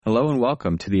Hello and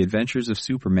welcome to the Adventures of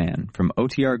Superman from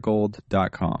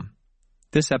OTRGold.com.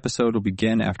 This episode will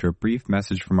begin after a brief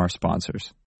message from our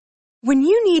sponsors. When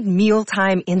you need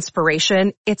mealtime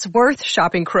inspiration, it's worth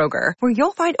shopping Kroger, where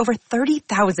you'll find over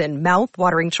 30,000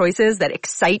 mouth-watering choices that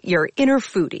excite your inner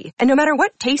foodie. And no matter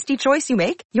what tasty choice you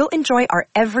make, you'll enjoy our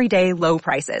everyday low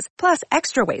prices, plus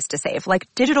extra ways to save, like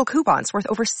digital coupons worth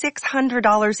over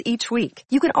 $600 each week.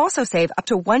 You can also save up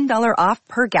to $1 off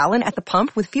per gallon at the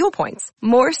pump with fuel points.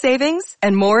 More savings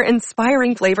and more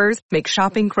inspiring flavors make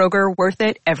shopping Kroger worth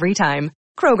it every time.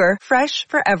 Kroger, fresh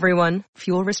for everyone.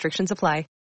 Fuel restrictions apply.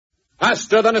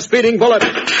 Faster than a speeding bullet.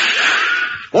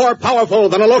 More powerful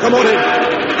than a locomotive.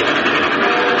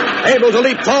 Able to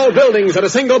leap tall buildings at a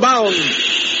single bound.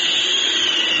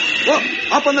 Look,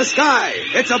 up in the sky.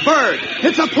 It's a bird.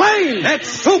 It's a plane. It's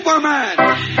Superman.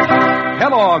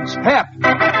 Kellogg's Pep.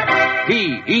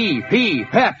 P-E-P,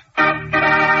 Pep.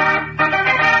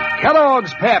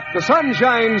 Kellogg's Pep, the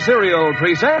Sunshine Cereal,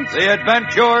 presents The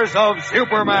Adventures of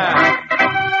Superman.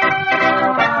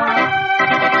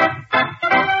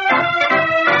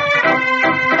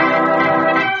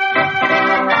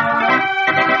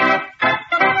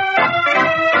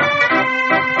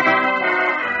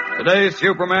 Today,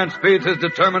 Superman speeds his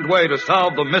determined way to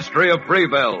solve the mystery of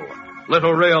Freeville,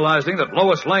 little realizing that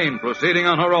Lois Lane, proceeding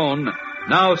on her own,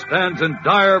 now stands in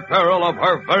dire peril of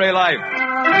her very life.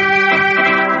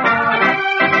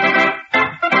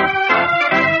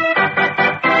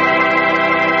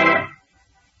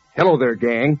 Hello there,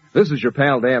 gang. This is your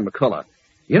pal Dan McCullough.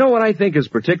 You know what I think is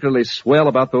particularly swell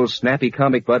about those snappy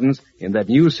comic buttons in that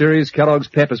new series Kellogg's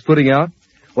Pep is putting out?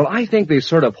 Well, I think they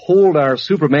sort of hold our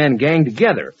Superman gang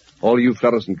together. All you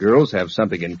fellas and girls have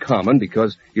something in common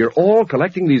because you're all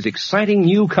collecting these exciting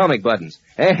new comic buttons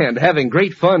and having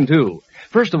great fun, too.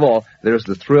 First of all, there's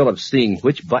the thrill of seeing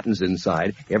which button's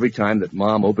inside every time that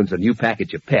Mom opens a new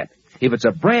package of Pep. If it's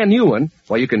a brand new one,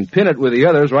 well, you can pin it with the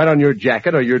others right on your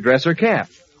jacket or your dress or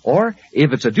cap. Or,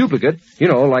 if it's a duplicate,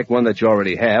 like one that you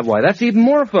already have, why, that's even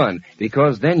more fun,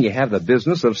 because then you have the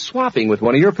business of swapping with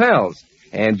one of your pals.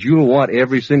 And you'll want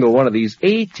every single one of these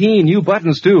 18 new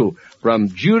buttons, too, from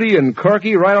Judy and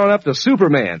Corky right on up to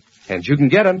Superman. And you can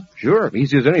get them, sure,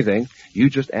 easy as anything. You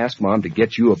just ask Mom to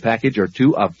get you a package or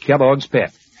two of Kellogg's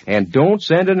Pep. And don't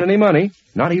send in any money,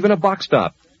 not even a box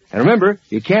stop. And remember,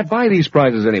 you can't buy these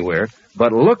prizes anywhere,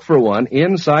 but look for one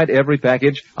inside every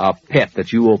package of Pep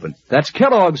that you open. That's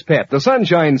Kellogg's Pep, the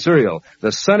Sunshine Cereal,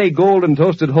 the sunny golden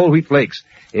toasted whole wheat flakes.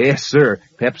 Yes, sir,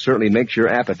 Pep certainly makes your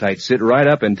appetite sit right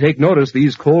up and take notice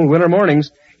these cold winter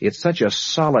mornings. It's such a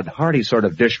solid, hearty sort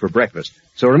of dish for breakfast.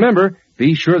 So remember,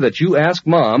 be sure that you ask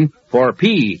Mom for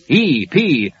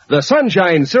P-E-P, the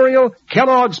Sunshine Cereal,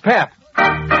 Kellogg's Pep.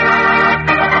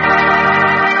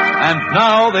 And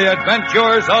now, the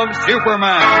Adventures of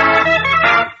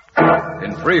Superman.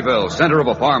 In Freeville, center of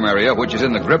a farm area which is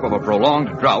in the grip of a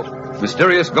prolonged drought,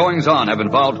 mysterious goings-on have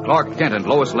involved Clark Kent and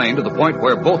Lois Lane to the point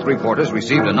where both reporters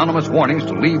received anonymous warnings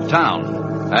to leave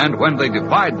town. And when they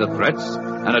defied the threats,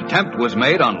 an attempt was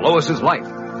made on Lois's life.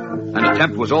 An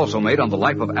attempt was also made on the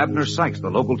life of Abner Sykes, the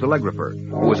local telegrapher,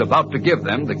 who was about to give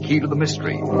them the key to the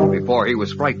mystery before he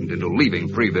was frightened into leaving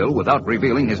Freeville without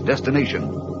revealing his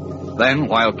destination. Then,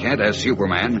 while Kent, as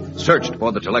Superman, searched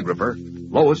for the telegrapher,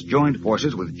 Lois joined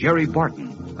forces with Jerry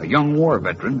Barton, a young war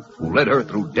veteran who led her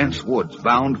through dense woods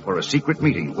bound for a secret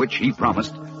meeting which he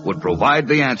promised would provide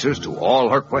the answers to all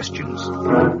her questions.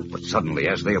 But suddenly,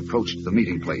 as they approached the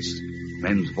meeting place,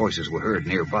 men's voices were heard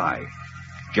nearby.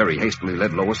 Jerry hastily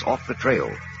led Lois off the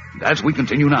trail, and as we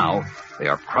continue now, they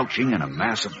are crouching in a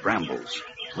mass of brambles.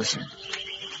 Listen.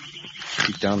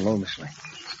 Keep down low, Miss Lane.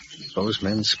 If those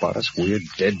men spot us, we're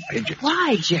dead pigeons.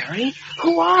 Why, Jerry?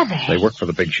 Who are they? They work for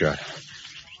the big shot.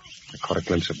 I caught a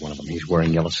glimpse of one of them. He's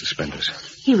wearing yellow suspenders.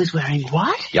 He was wearing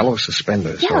what? Yellow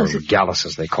suspenders, or gallus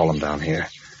as they call them down here.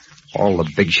 All the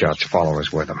big shot's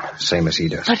followers wear them, same as he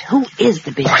does. But who is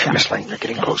the big shot? Miss Lane, they're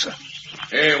getting closer.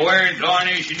 Hey, where in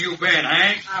darnation you been,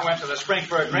 Hank? I went to the spring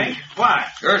for a drink. Why?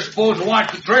 You're supposed to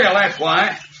watch the trail, that's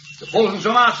why. Supposing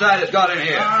some outsiders got in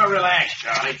here. Oh, relax,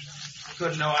 Charlie.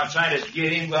 Couldn't no outsiders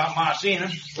get in without Ma seeing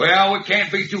them. Well, we can't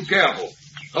be too careful.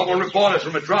 A couple of reporters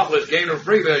from Metropolis came to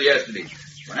Freeville yesterday.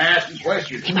 We're asking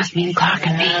questions. He must mean Clark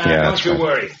and me. Yeah, don't you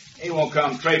worry. They won't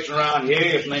come traipsing around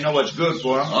here if they know what's good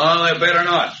for them. Oh, they better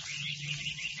not.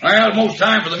 Well, most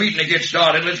time for the meeting to get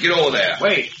started. Let's get over there.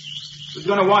 Wait. Who's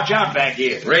going to watch out back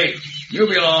here? Ray, you'll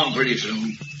be along pretty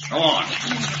soon. Come on.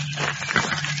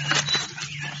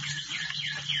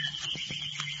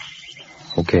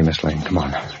 Okay, Miss Lane, come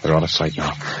on. They're out of sight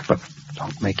now. But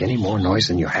don't make any more noise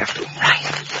than you have to. Right.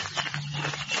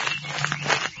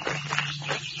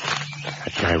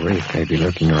 That guy high reef may be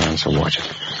lurking around, so watch it.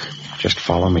 Just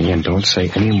follow me and don't say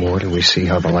any more till we see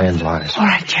how the land lies. All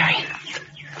right, Jerry.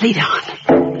 Lead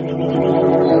on.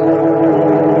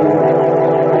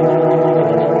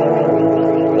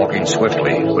 Walking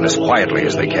swiftly, but as quietly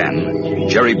as they can,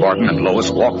 Jerry, Barton, and Lois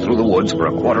walk through the woods for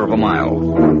a quarter of a mile.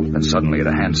 Then suddenly, at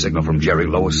a hand signal from Jerry,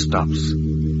 Lois stops.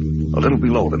 A little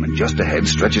below them and just ahead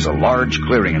stretches a large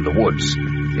clearing in the woods,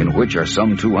 in which are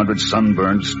some 200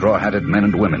 sunburned, straw-hatted men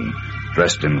and women,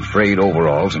 dressed in frayed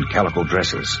overalls and calico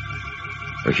dresses.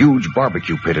 A huge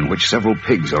barbecue pit in which several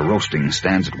pigs are roasting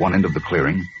stands at one end of the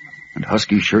clearing, and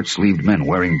husky shirt-sleeved men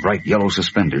wearing bright yellow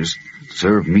suspenders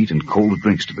serve meat and cold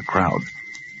drinks to the crowd.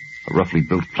 A roughly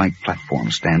built plank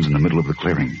platform stands in the middle of the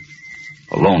clearing.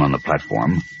 Alone on the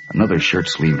platform, another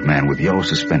shirt-sleeved man with yellow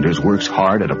suspenders works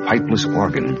hard at a pipeless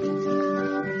organ.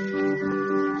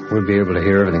 We'll be able to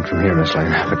hear everything from here, Miss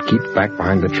Lane, but keep back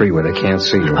behind the tree where they can't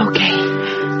see you. Okay.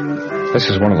 This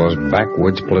is one of those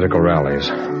backwoods political rallies.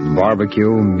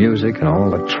 Barbecue, music, and all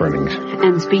the trimmings.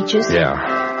 And speeches?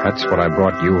 Yeah, that's what I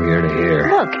brought you here to hear.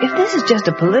 Look, if this is just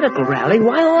a political rally,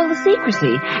 why all the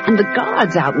secrecy? And the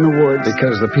guards out in the woods?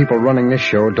 Because the people running this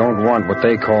show don't want what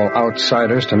they call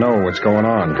outsiders to know what's going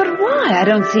on. But why? I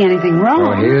don't see anything wrong.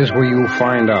 Well, here's where you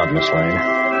find out, Miss Lane.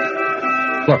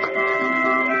 Look.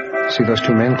 See those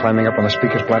two men climbing up on the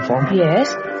speaker's platform?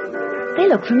 Yes. They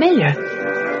look familiar.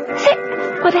 Say,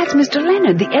 well, that's Mr.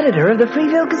 Leonard, the editor of the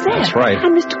Freeville Gazette. That's right.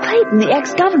 And Mr. Clayton, the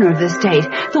ex-governor of this state,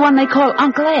 the one they call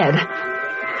Uncle Ed.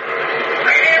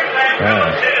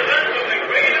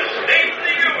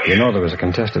 You know there was a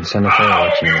contested senatorial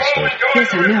election in the state.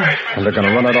 Yes, I know. And they're going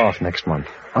to run it off next month.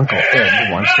 Uncle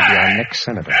Ed wants to be our next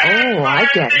senator. Oh, I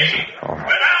get it. Oh,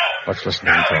 let's listen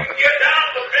to him talk. Get down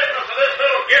to the business of this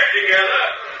little get-together,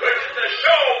 which is to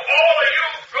show all of you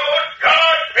good,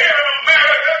 God-fearing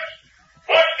Americans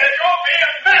what that you're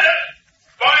being menaced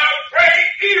by a great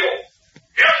evil.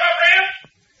 Yes, sir, friends?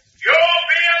 You're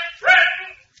being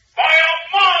threatened by a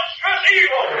monstrous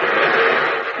evil.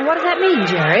 What does that mean,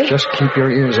 Jerry? Just keep your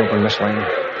ears open, Miss Lane. And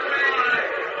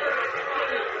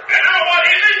now what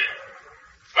is it?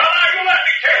 Well, now you let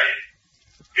me tell you.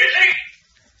 You see,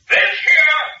 this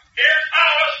here is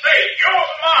our state, yours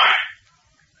and mine.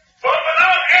 But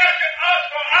without asking us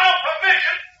for our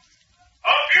permission,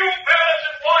 a few fellas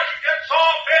in Washington saw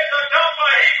fit to dump a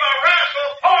heap of rascal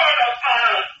foreigners on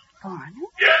us. Foreigners?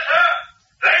 Yes, sir.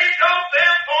 They dumped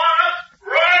them foreigners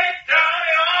right down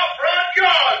in our front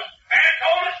yard and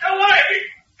told us to like it.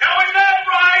 Now, is that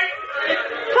right?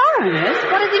 Foreigners?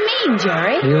 What does he mean,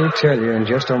 Jerry? He'll tell you in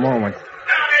just a moment.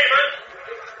 Now, neighbors,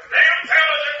 them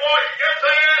fellas in Washington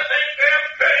think they're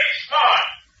pretty smart.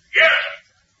 Yes, sir.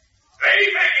 They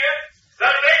figure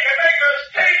that they can make us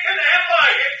take it and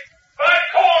like it by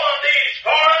calling these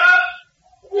foreigners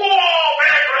war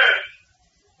veterans.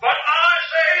 But I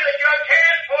say that you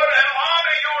can't put an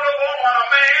army uniform on a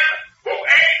man who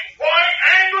ain't white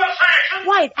Anglo-Saxon.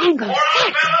 White Or a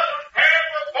Anglo-Saxon. fella whose parents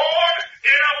were born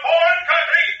in a foreign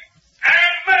country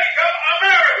and make them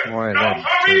American. Why, Don't that-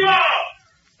 hurry up.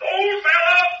 Those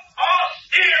fellas are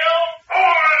still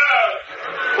foreigners.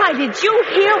 Why, did you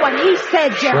hear what he said,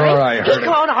 Jerry? Sure, I heard He him.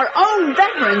 called our own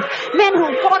veterans, men who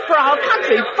fought for our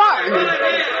country, foreigners.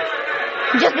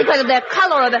 Just because of their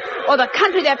color or the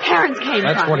country their parents came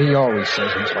That's from. what he always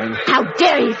says, Miss Lane. How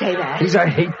dare he say that? He's a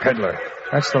hate peddler.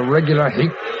 That's the regular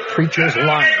hate preacher's line.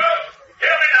 Neighbors, hear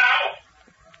me now.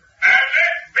 And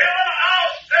this filling our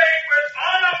state with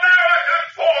un-American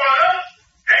foreigners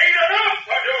ain't enough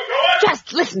to do good. Just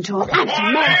listen to him. I'm so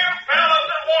Why, mad. them fellas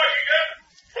in Washington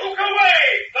took away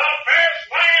the best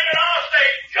land in our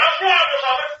state, just robbed us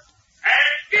of it,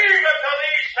 and gave it to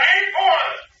these same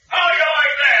foreigners. How do you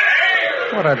like that,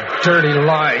 eh? What a dirty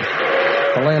lie.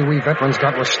 The land we veterans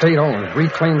got was state-owned,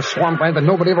 reclaimed swampland that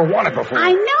nobody ever wanted before.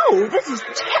 I know. This is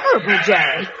terrible,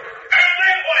 Jerry. And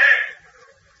then what happened?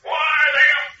 Why,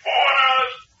 them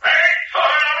foreigners, they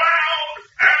turn around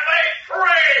and they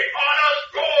prey on us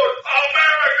good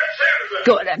American citizens.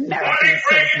 Good American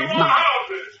citizens, Our Mom.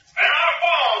 houses and our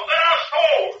farms and our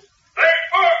stores. They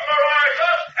burglarize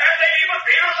us and they even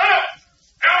beat us up.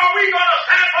 Now are we going to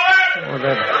stand for that? Oh,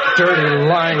 that dirty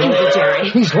lying. Easy, Jerry.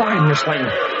 He's lying, Miss Lane.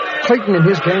 Clayton and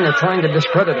his gang are trying to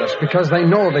discredit us because they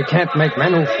know they can't make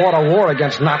men who fought a war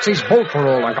against Nazis vote for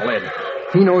old Uncle Ed.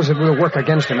 He knows that we'll work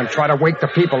against him and try to wake the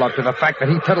people up to the fact that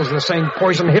he peddles the same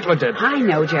poison Hitler did. I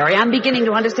know, Jerry. I'm beginning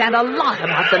to understand a lot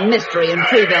about the mystery in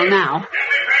Freeville now. Can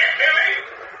we pray, Billy?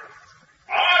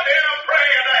 I've been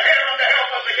praying to heaven to help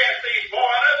us against these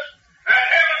foreigners, and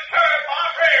heaven's heard my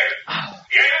prayers. Oh.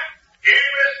 Yeah, in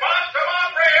response to my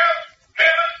prayers,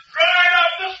 heaven's dried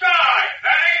up the sky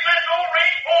and ain't let no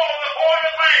rain fall on the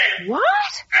foreign land.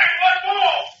 What?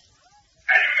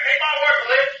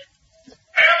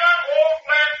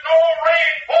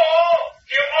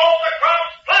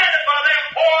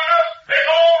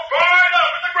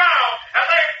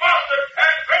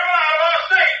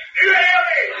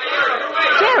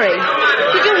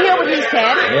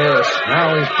 Yes,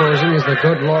 now he's posing as the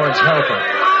good Lord's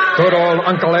helper. Good old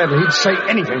Uncle Ed, he'd say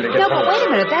anything to get No, but Lois. wait a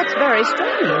minute. That's very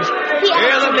strange. He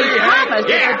actually promised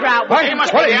that the drought would... They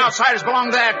must be the outsiders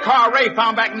belong to that car Ray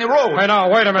found back in the road. Hey,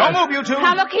 now, wait a minute. Don't move, you two.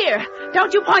 Now, look here.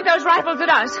 Don't you point those rifles at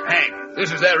us. Hank,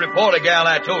 this is that reporter gal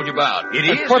I told you about. It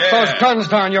is? Put those guns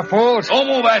down, you fools. Don't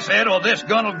move, I said, or this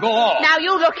gun will go off. Now,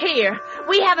 you look here.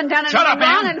 We haven't done anything Shut up,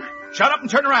 wrong, man. and... Shut up and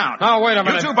turn around. Now, wait a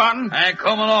minute. You too, Barton. Hank,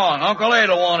 come along. Uncle Ed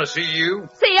will want to see you.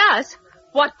 See us?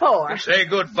 What for? To say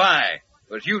goodbye.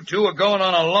 But you two are going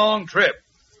on a long trip.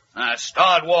 Now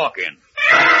start walking.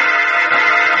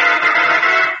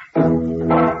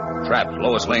 Trapped,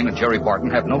 Lois Lane and Jerry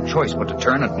Barton have no choice but to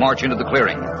turn and march into the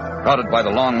clearing, crowded by the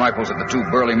long rifles of the two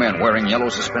burly men wearing yellow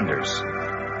suspenders.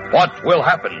 What will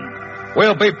happen?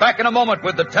 We'll be back in a moment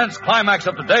with the tense climax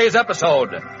of today's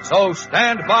episode. So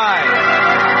stand by.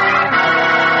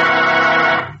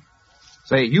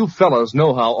 Say, you fellas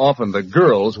know how often the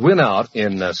girls win out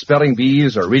in spelling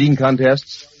bees or reading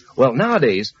contests? Well,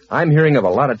 nowadays, I'm hearing of a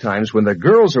lot of times when the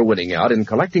girls are winning out in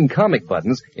collecting comic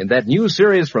buttons in that new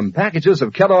series from packages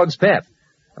of Kellogg's Pep.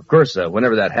 Of course,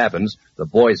 whenever that happens, the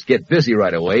boys get busy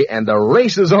right away, and the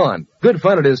race is on. Good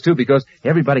fun it is, too, because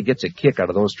everybody gets a kick out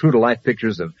of those true-to-life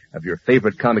pictures of your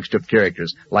favorite comic strip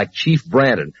characters, like Chief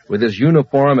Brandon with his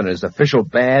uniform and his official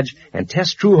badge, and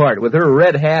Tess Trueheart with her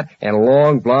red hat and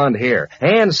long blonde hair,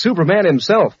 and Superman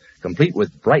himself, complete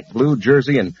with bright blue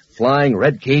jersey and flying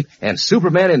red cape and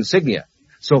Superman insignia.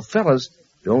 So, fellas,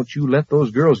 don't you let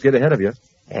those girls get ahead of you.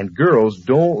 And girls,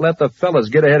 don't let the fellas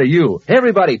get ahead of you.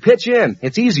 Everybody, pitch in.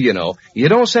 It's easy, you know. You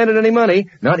don't send in any money,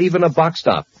 not even a box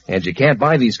stop. And you can't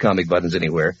buy these comic buttons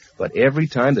anywhere. But every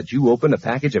time that you open a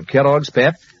package of Kellogg's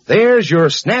Pep, there's your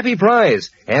snappy prize.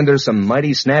 And there's some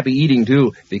mighty snappy eating,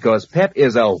 too, because Pep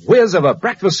is a whiz of a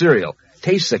breakfast cereal.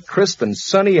 Tastes so crisp and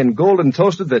sunny and golden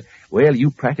toasted that, well, you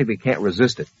practically can't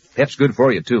resist it. Pep's good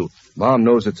for you, too. Mom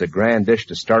knows it's a grand dish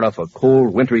to start off a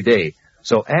cold, wintry day.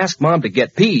 So ask Mom to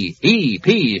get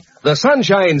P-E-P, the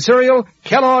Sunshine Cereal,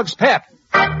 Kellogg's Pep.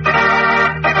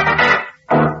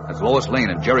 As Lois Lane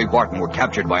and Jerry Barton were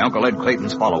captured by Uncle Ed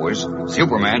Clayton's followers,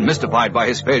 Superman, mystified by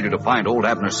his failure to find old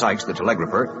Abner Sykes, the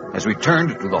telegrapher, has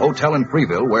returned to the hotel in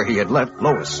Freeville where he had left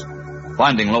Lois.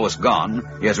 Finding Lois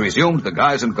gone, he has resumed the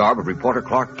guise and garb of reporter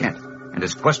Clark Kent and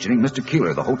is questioning Mr.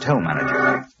 Keeler, the hotel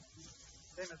manager.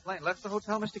 Miss Lane left the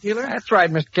hotel, Mr. Keeler? That's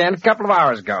right, Mr. Kent, a couple of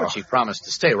hours ago. But she promised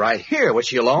to stay right here. Was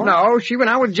she alone? No, she went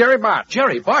out with Jerry Barton.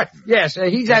 Jerry Barton? Yes,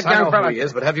 he's Yes, that I young know fella. who he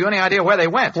is, but have you any idea where they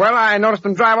went? Well, I noticed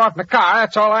him drive off in the car,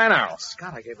 that's all I know.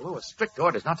 Scott, I gave Lewis strict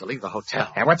orders not to leave the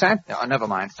hotel. What's that? No, never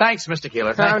mind. Thanks, Mr.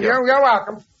 Keeler. Thank you. You're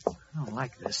welcome. I don't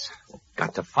like this.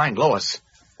 Got to find Lois.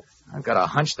 I've got a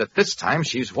hunch that this time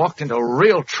she's walked into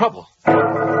real trouble.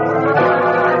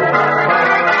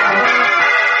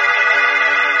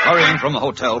 Hurrying from the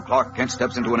hotel, Clark Kent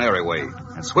steps into an alleyway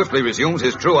and swiftly resumes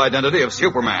his true identity of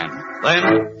Superman.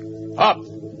 Then, up,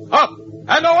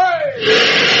 and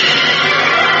away!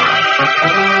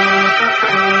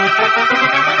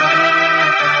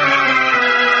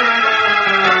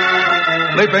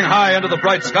 Leaping high into the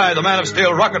bright sky, the Man of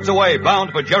Steel rockets away,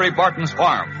 bound for Jerry Barton's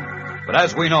farm. But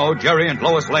as we know, Jerry and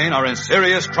Lois Lane are in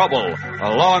serious trouble,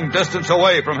 a long distance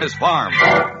away from his farm.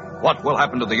 What will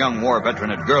happen to the young war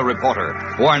veteran and girl reporter,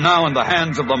 who are now in the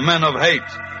hands of the men of hate?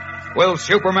 Will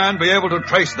Superman be able to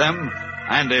trace them?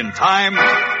 And in time?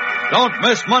 Don't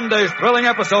miss Monday's thrilling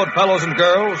episode, fellows and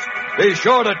girls. Be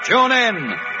sure to tune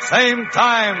in. Same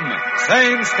time,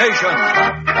 same station.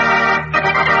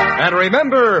 And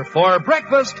remember, for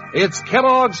breakfast, it's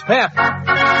Kellogg's Pep.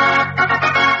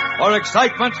 For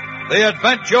excitement, the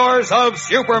adventures of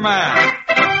Superman.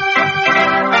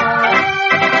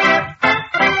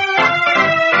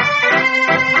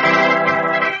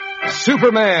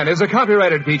 Superman is a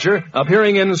copyrighted feature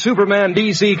appearing in Superman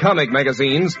DC comic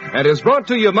magazines and is brought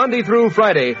to you Monday through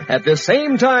Friday at the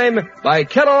same time by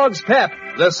Kellogg's Pep,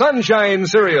 the Sunshine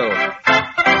Cereal.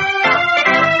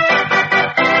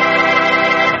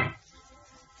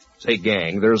 Say,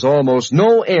 gang, there's almost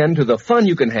no end to the fun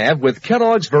you can have with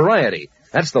Kellogg's Variety.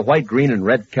 That's the white, green, and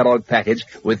red Kellogg package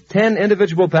with 10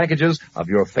 individual packages of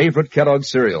your favorite Kellogg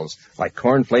cereals, like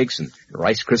Corn Flakes and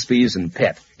Rice Krispies and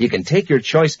Pep. You can take your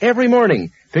choice every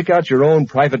morning. Pick out your own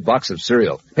private box of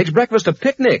cereal. Makes breakfast a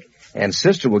picnic. And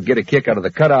Sister will get a kick out of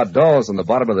the cutout dolls on the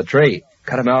bottom of the tray.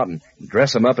 Cut them out and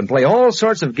dress them up and play all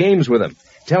sorts of games with them.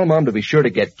 Tell Mom to be sure to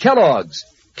get Kellogg's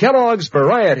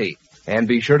Variety. And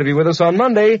be sure to be with us on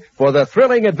Monday for the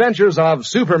thrilling adventures of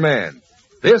Superman.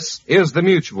 This is the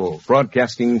Mutual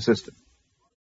Broadcasting System.